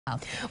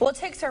Well,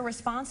 ticks are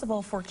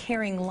responsible for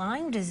carrying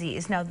Lyme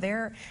disease. Now,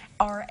 there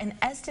are an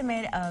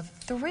estimate of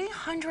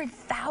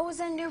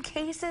 300,000 new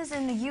cases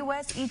in the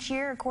U.S. each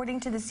year, according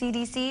to the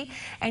CDC.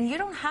 And you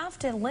don't have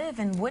to live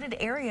in wooded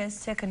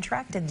areas to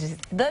contract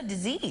the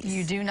disease.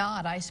 You do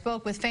not. I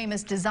spoke with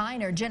famous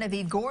designer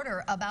Genevieve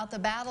Gorder about the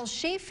battle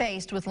she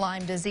faced with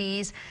Lyme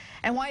disease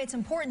and why it's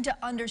important to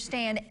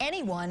understand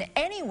anyone,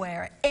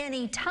 anywhere,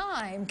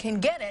 anytime can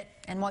get it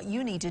and what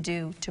you need to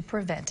do to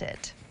prevent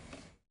it.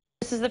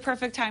 This is the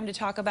perfect time to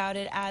talk about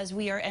it as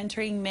we are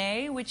entering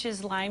May, which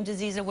is Lyme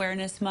Disease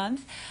Awareness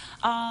Month.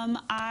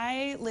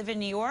 I live in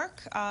New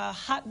York, a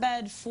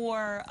hotbed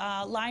for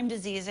Lyme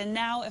disease, and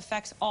now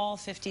affects all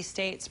 50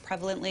 states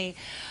prevalently.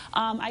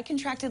 I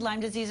contracted Lyme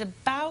disease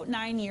about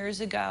 9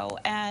 years ago,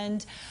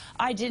 and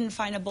I didn't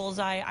find a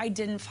bullseye, I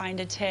didn't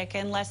find a tick,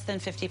 and less than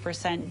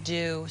 50%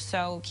 do.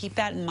 So keep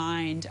that in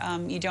mind.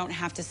 You don't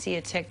have to see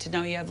a tick to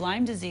know you have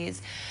Lyme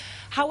disease.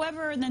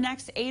 However, in the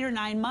next 8 or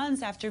 9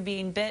 months after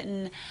being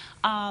bitten,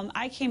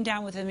 I came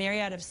down with a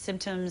myriad of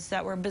symptoms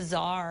that were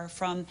bizarre,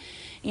 from,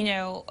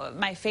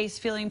 my face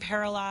feeling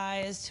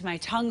paralyzed, to my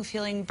tongue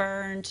feeling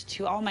burned,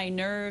 to all my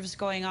nerves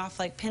going off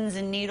like pins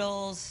and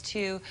needles,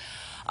 to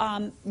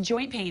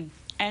joint pain.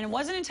 And it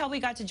wasn't until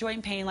we got to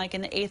joint pain, like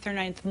in the 8th or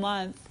 9th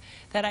month,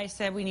 that I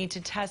said we need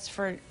to test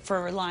for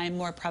Lyme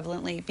more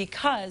prevalently,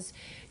 because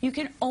you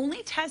can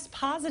only test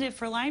positive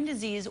for Lyme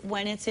disease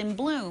when it's in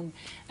bloom.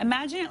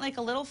 Imagine it like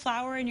a little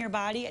flower in your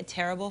body, a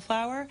terrible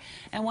flower,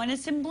 and when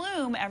it's in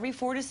bloom every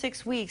 4 to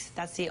 6 weeks,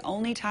 that's the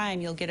only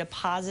time you'll get a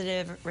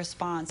positive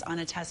response on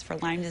a test for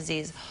Lyme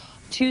disease.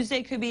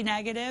 Tuesday could be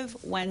negative,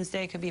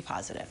 Wednesday could be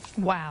positive.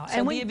 Wow.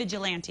 So be a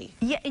vigilante.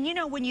 Yeah,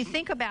 and when you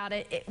think about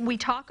it, we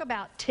talk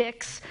about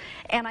ticks,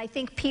 and I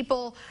think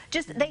people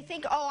they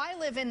think, oh, I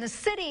live in the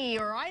city,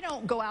 or I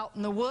don't go out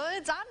in the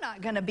woods, I'm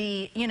not going to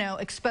be,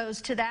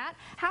 exposed to that.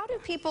 How do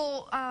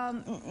people,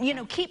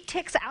 keep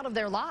ticks out of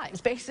their lives,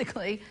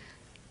 basically?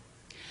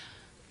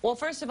 Well,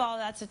 first of all,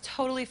 that's a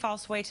totally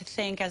false way to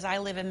think, as I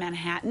live in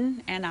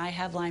Manhattan and I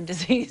have Lyme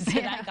disease,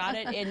 and I got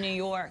it in New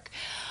York.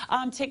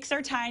 Ticks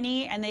are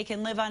tiny, and they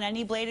can live on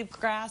any blade of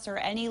grass or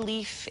any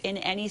leaf in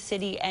any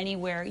city,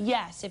 anywhere.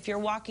 Yes, if you're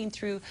walking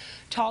through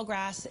tall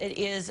grass, it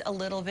is a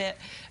little bit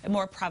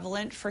more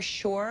prevalent for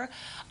sure.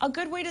 A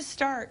good way to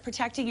start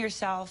protecting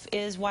yourself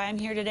is why I'm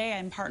here today.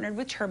 I'm partnered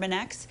with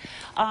Terminix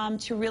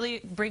to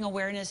really bring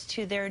awareness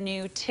to their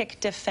new Tick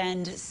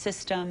Defend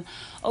system.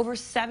 Over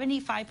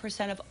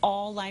 75% of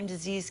all Lyme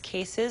disease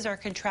cases are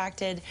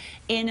contracted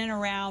in and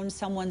around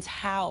someone's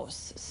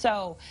house.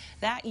 So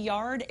that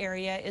yard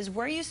area is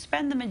where you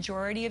spend the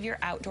majority of your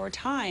outdoor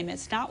time.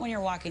 It's not when you're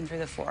walking through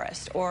the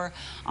forest or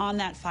on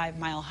that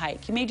 5-mile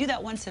hike. You may do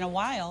that once in a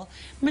while.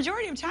 The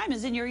majority of time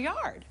is in your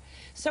yard.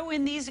 So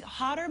in these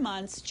hotter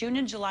months, June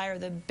and July are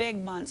the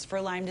big months for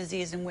Lyme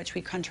disease, in which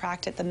we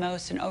contract it the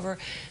most, and over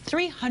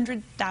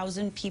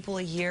 300,000 people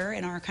a year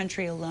in our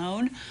country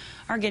alone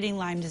are getting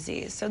Lyme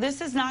disease. So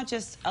this is not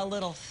just a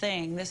little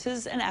thing, this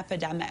is an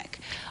epidemic.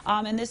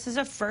 And this is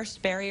a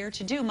first barrier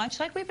to do, much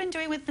like we've been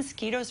doing with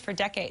mosquitoes for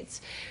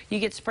decades. You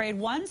get sprayed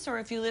once, or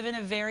if you live in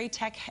a very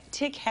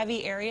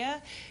tick-heavy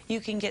area, you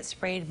can get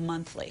sprayed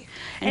monthly.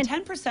 And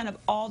 10% of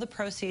all the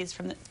proceeds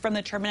from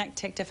the Terminix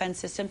Tick Defense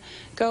System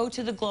go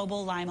to the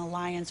Global Lyme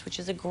Alliance, which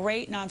is a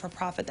great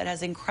non-for-profit that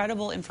has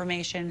incredible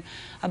information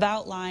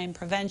about Lyme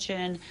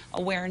prevention,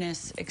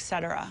 awareness,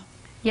 etc.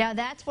 Yeah,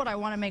 that's what I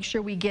want to make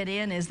sure we get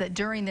in, is that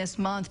during this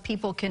month,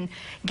 people can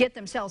get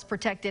themselves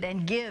protected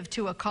and give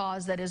to a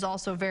cause that is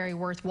also very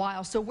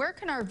worthwhile. So where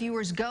can our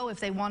viewers go if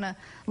they want to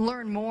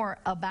learn more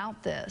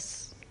about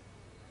this?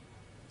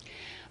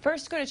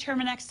 First, go to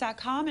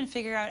Terminix.com and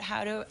figure out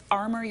how to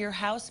armor your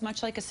house,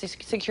 much like a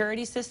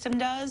security system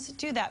does.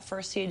 Do that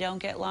first so you don't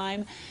get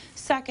Lyme.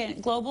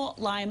 Second, Global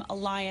Lyme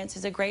Alliance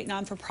is a great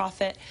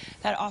non-for-profit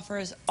that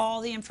offers all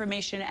the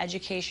information,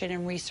 education,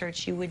 and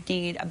research you would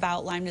need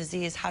about Lyme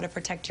disease, how to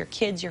protect your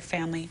kids, your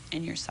family,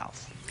 and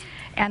yourself.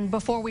 And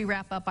before we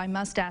wrap up, I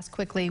must ask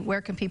quickly,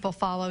 where can people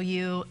follow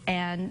you?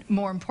 And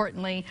more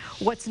importantly,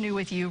 what's new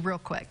with you, real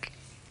quick?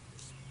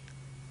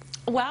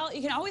 Well,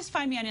 you can always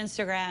find me on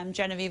Instagram,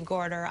 Genevieve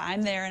Gorder.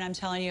 I'm there, and I'm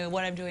telling you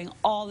what I'm doing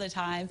all the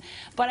time.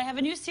 But I have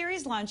a new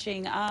series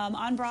launching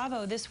on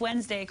Bravo this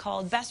Wednesday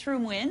called Best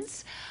Room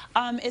Wins.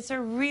 It's a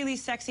really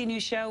sexy new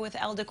show with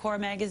Elle Decor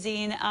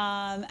magazine,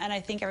 and I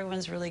think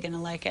everyone's really going to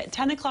like it.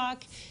 10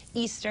 o'clock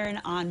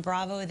Eastern on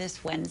Bravo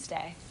this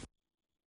Wednesday.